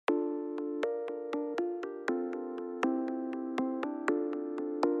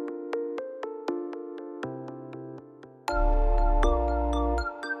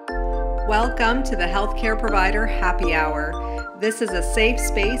Welcome to the Healthcare Provider Happy Hour. This is a safe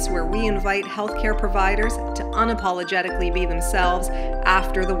space where we invite healthcare providers to unapologetically be themselves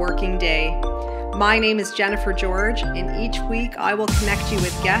after the working day. My name is Jennifer George, and each week I will connect you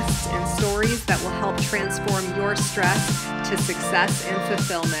with guests and stories that will help transform your stress to success and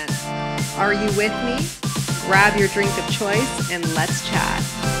fulfillment. Are you with me? Grab your drink of choice and let's chat.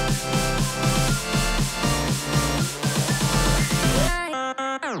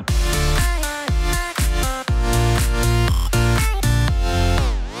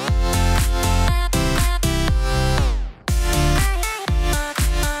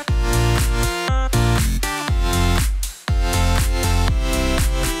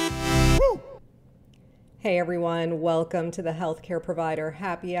 Hey everyone, welcome to the Healthcare Provider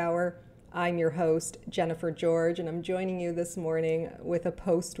Happy Hour. I'm your host, Jennifer George, and I'm joining you this morning with a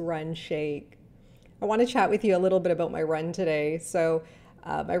post-run shake. I want to chat with you a little bit about my run today. So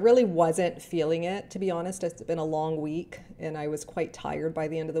I really wasn't feeling it, to be honest. It's been a long week and I was quite tired by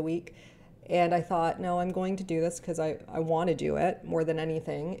the end of the week. And I thought, no, I'm going to do this because I want to do it more than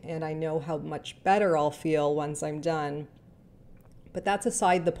anything. And I know how much better I'll feel once I'm done. But that's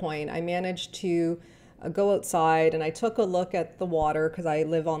aside the point. I managed to go outside and I took a look at the water because I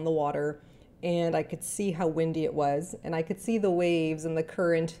live on the water, and I could see how windy it was, and I could see the waves and the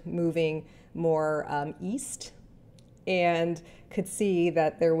current moving more east, and could see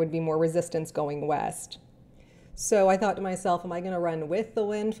that there would be more resistance going west. So I thought to myself, am I going to run with the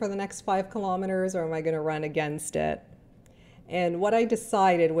wind for the next 5 kilometers, or am I going to run against it? And what I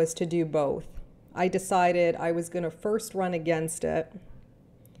decided was to do both. I decided I was going to first run against it,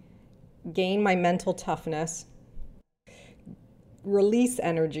 gain my mental toughness, release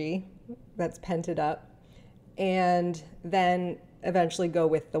energy that's pented up, and then eventually go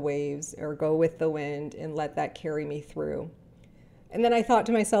with the waves or go with the wind and let that carry me through. And then I thought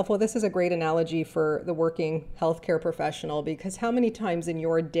to myself, well, this is a great analogy for the working healthcare professional, because how many times in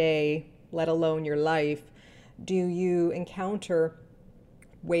your day, let alone your life, do you encounter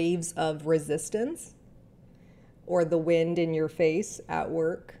waves of resistance or the wind in your face at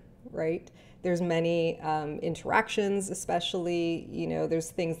work? Right? There's many interactions, especially, there's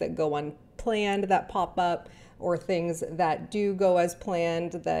things that go unplanned that pop up, or things that do go as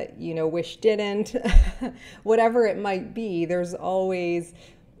planned that, wish didn't. Whatever it might be, there's always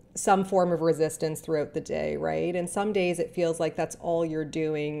some form of resistance throughout the day, right? And some days it feels like that's all you're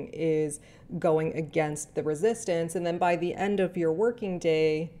doing is going against the resistance. And then by the end of your working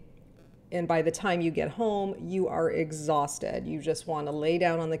day, and by the time you get home, you are exhausted. You just want to lay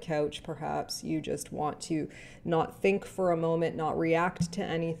down on the couch, perhaps. You just want to not think for a moment, not react to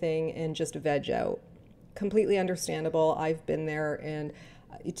anything, and just veg out. Completely understandable. I've been there, and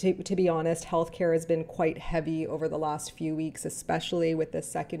to be honest, healthcare has been quite heavy over the last few weeks, especially with the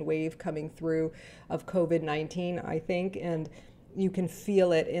second wave coming through of COVID-19, I think, and you can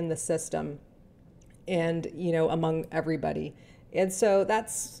feel it in the system and, among everybody. And so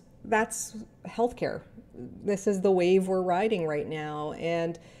that's healthcare. This is the wave we're riding right now.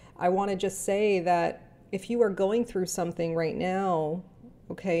 And I want to just say that if you are going through something right now,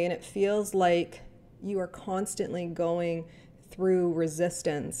 okay, and it feels like you are constantly going through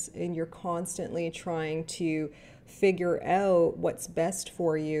resistance and you're constantly trying to figure out what's best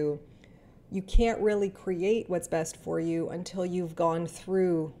for you, you can't really create what's best for you until you've gone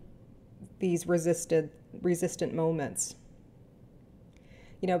through these resistant moments.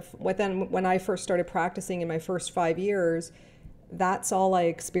 When I first started practicing in my first 5 years, that's all I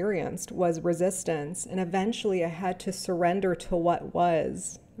experienced was resistance. And eventually I had to surrender to what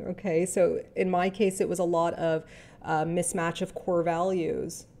was. Okay, so in my case, it was a lot of mismatch of core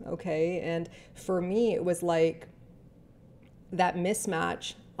values. Okay, and for me, it was like that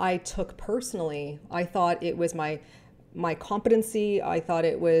mismatch I took personally. I thought it was my competency. I thought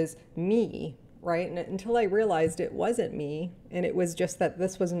it was me. Right? And until I realized it wasn't me, and it was just that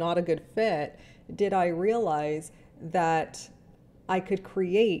this was not a good fit, did I realize that I could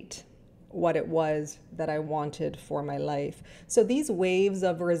create what it was that I wanted for my life. So these waves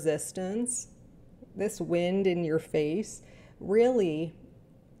of resistance, this wind in your face, really,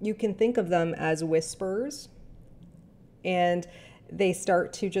 you can think of them as whispers, and they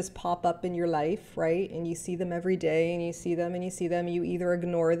start to just pop up in your life, right? And you see them every day, and you see them and you see them. You either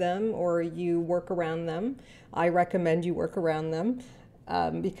ignore them or you work around them. I recommend you work around them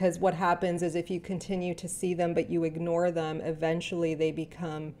because what happens is if you continue to see them but you ignore them, eventually they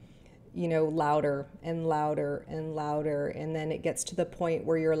become, louder and louder and louder. And then it gets to the point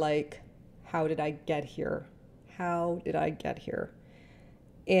where you're like, how did I get here? How did I get here?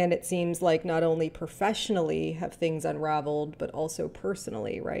 And it seems like not only professionally have things unraveled, but also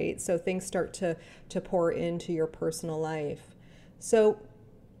personally, right? So things start to pour into your personal life. So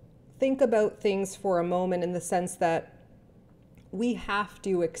think about things for a moment in the sense that we have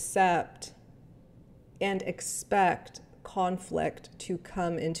to accept and expect conflict to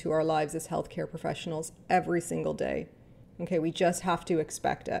come into our lives as healthcare professionals every single day. Okay, we just have to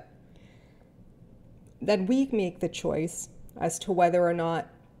expect it. Then we make the choice as to whether or not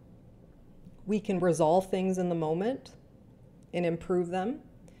we can resolve things in the moment and improve them,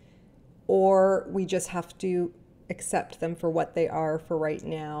 or we just have to accept them for what they are for right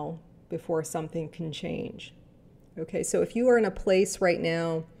now before something can change. Okay, so if you are in a place right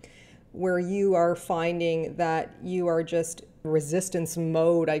now where you are finding that you are just resistance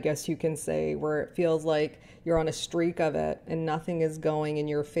mode, I guess you can say, where it feels like you're on a streak of it and nothing is going in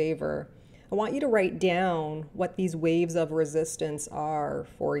your favor, I want you to write down what these waves of resistance are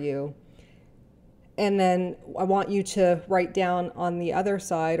for you. And then I want you to write down on the other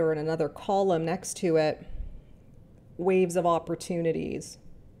side or in another column next to it, waves of opportunities,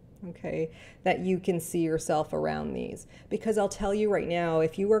 okay, that you can see yourself around these. Because I'll tell you right now,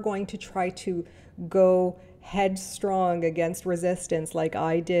 if you are going to try to go headstrong against resistance like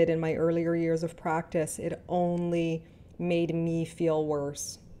I did in my earlier years of practice, it only made me feel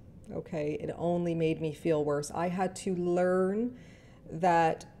worse. Okay, it only made me feel worse. I had to learn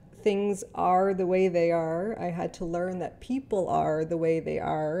that things are the way they are. I had to learn that people are the way they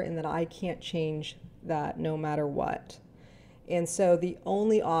are and that I can't change that no matter what. And so the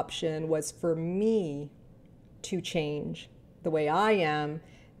only option was for me to change the way I am,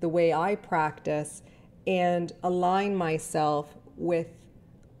 the way I practice, and align myself with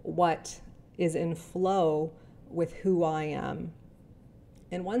what is in flow with who I am.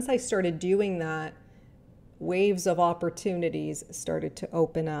 And once I started doing that, waves of opportunities started to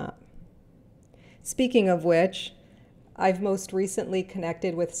open up. Speaking of which, I've most recently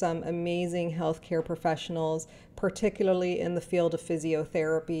connected with some amazing healthcare professionals, particularly in the field of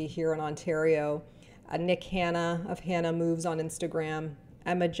physiotherapy here in Ontario. Nick Hanna of Hanna Moves on Instagram,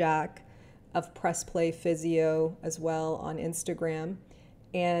 Emma Jack of Press Play Physio as well on Instagram,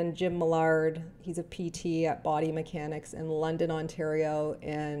 and Jim Millard. He's a PT at Body Mechanics in London, Ontario,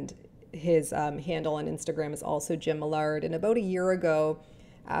 and his handle on Instagram is also Jim Millard. And about a year ago,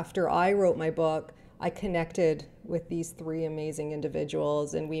 after I wrote my book, I connected with these three amazing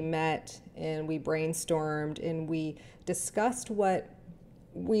individuals, and we met and we brainstormed and we discussed what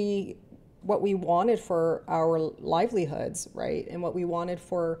we wanted for our livelihoods, right? And what we wanted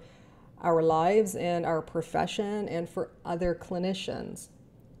for our lives and our profession and for other clinicians.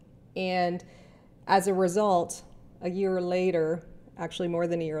 And as a result, a year later, actually more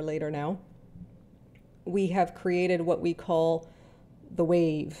than a year later now, we have created what we call The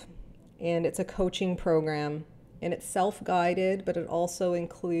Wave. And it's a coaching program, and it's self-guided, but it also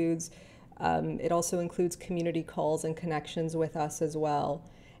includes community calls and connections with us as well.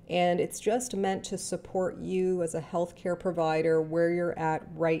 And it's just meant to support you as a healthcare provider where you're at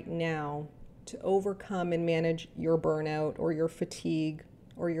right now to overcome and manage your burnout or your fatigue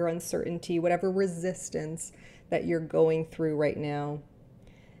or your uncertainty, whatever resistance that you're going through right now,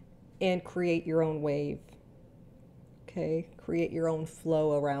 and create your own wave. Okay, create your own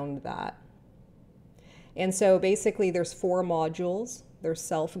flow around that. And so basically there's 4 modules. There's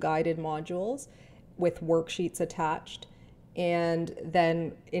self-guided modules with worksheets attached. And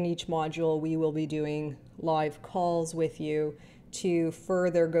then in each module, we will be doing live calls with you to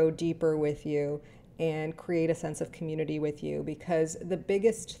further go deeper with you and create a sense of community with you. Because the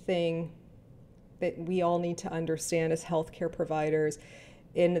biggest thing that we all need to understand as healthcare providers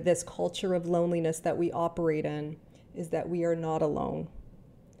in this culture of loneliness that we operate in is that we are not alone.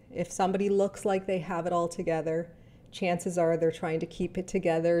 If somebody looks like they have it all together, chances are they're trying to keep it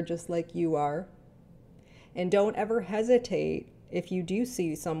together just like you are. And don't ever hesitate if you do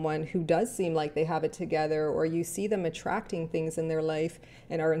see someone who does seem like they have it together, or you see them attracting things in their life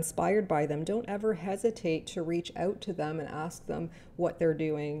and are inspired by them. Don't ever hesitate to reach out to them and ask them what they're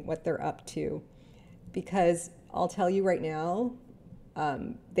doing, what they're up to. Because I'll tell you right now,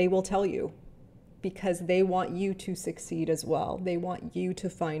 they will tell you, because they want you to succeed as well. They want you to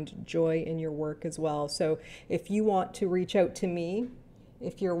find joy in your work as well. So if you want to reach out to me,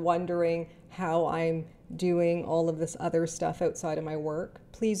 if you're wondering how I'm doing all of this other stuff outside of my work,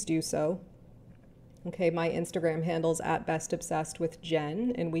 please do so. Okay, my Instagram handle's at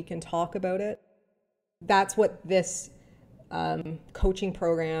bestobsessedwithjen, and we can talk about it. That's what this coaching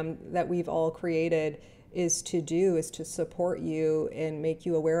program that we've all created is to support you and make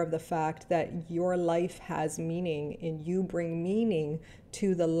you aware of the fact that your life has meaning and you bring meaning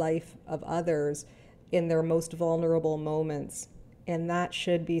to the life of others in their most vulnerable moments. And that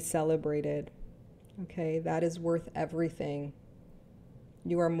should be celebrated. Okay, that is worth everything.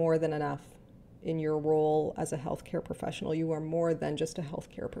 You are more than enough in your role as a healthcare professional. You are more than just a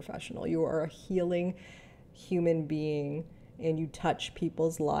healthcare professional. You are a healing human being, and you touch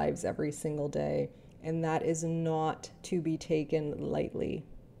people's lives every single day. And that is not to be taken lightly.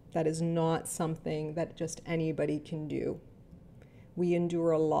 That is not something that just anybody can do. We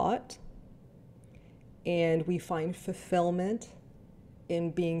endure a lot, and we find fulfillment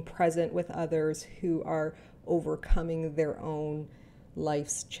in being present with others who are overcoming their own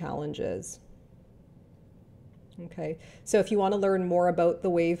life's challenges. Okay, so if you want to learn more about the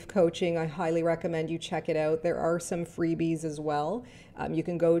Wave Coaching, I highly recommend you check it out. There are some freebies as well. You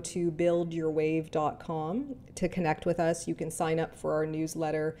can go to buildyourwave.com to connect with us. You can sign up for our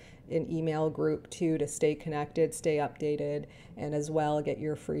newsletter and email group too to stay connected, stay updated, and as well get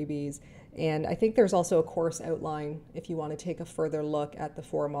your freebies. And I think there's also a course outline if you want to take a further look at the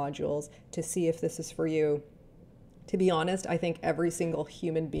 4 modules to see if this is for you. To be honest, I think every single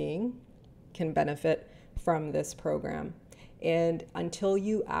human being can benefit from this program. And until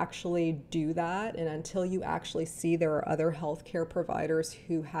you actually do that, and until you actually see there are other healthcare providers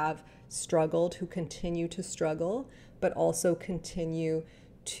who have struggled, who continue to struggle, but also continue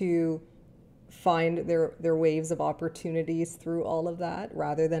to find their waves of opportunities through all of that,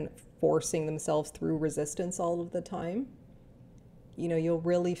 rather than forcing themselves through resistance all of the time, you know, you'll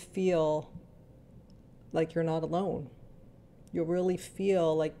really feel like you're not alone. You'll really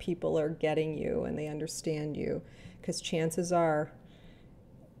feel like people are getting you and they understand you, because chances are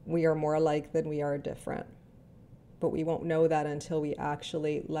we are more alike than we are different. But we won't know that until we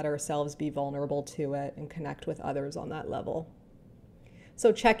actually let ourselves be vulnerable to it and connect with others on that level.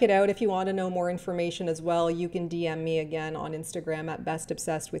 So check it out. If you want to know more information as well, you can DM me again on Instagram at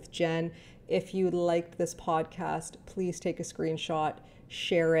bestobsessedwithjen. If you liked this podcast, please take a screenshot,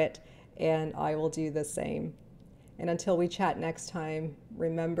 share it, and I will do the same. And until we chat next time,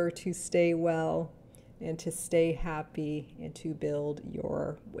 remember to stay well and to stay happy and to build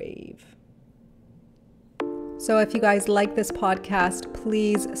your wave. So if you guys like this podcast,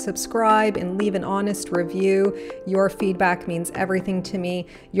 please subscribe and leave an honest review. Your feedback means everything to me.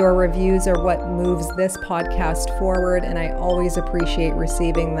 Your reviews are what moves this podcast forward, and I always appreciate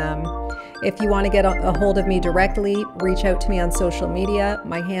receiving them. If you want to get a hold of me directly, reach out to me on social media.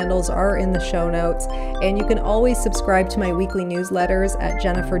 My handles are in the show notes, and you can always subscribe to my weekly newsletters at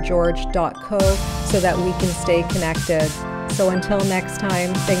jennifergeorge.co so that we can stay connected. So until next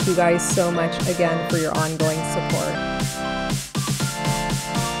time, thank you guys so much again for your ongoing support.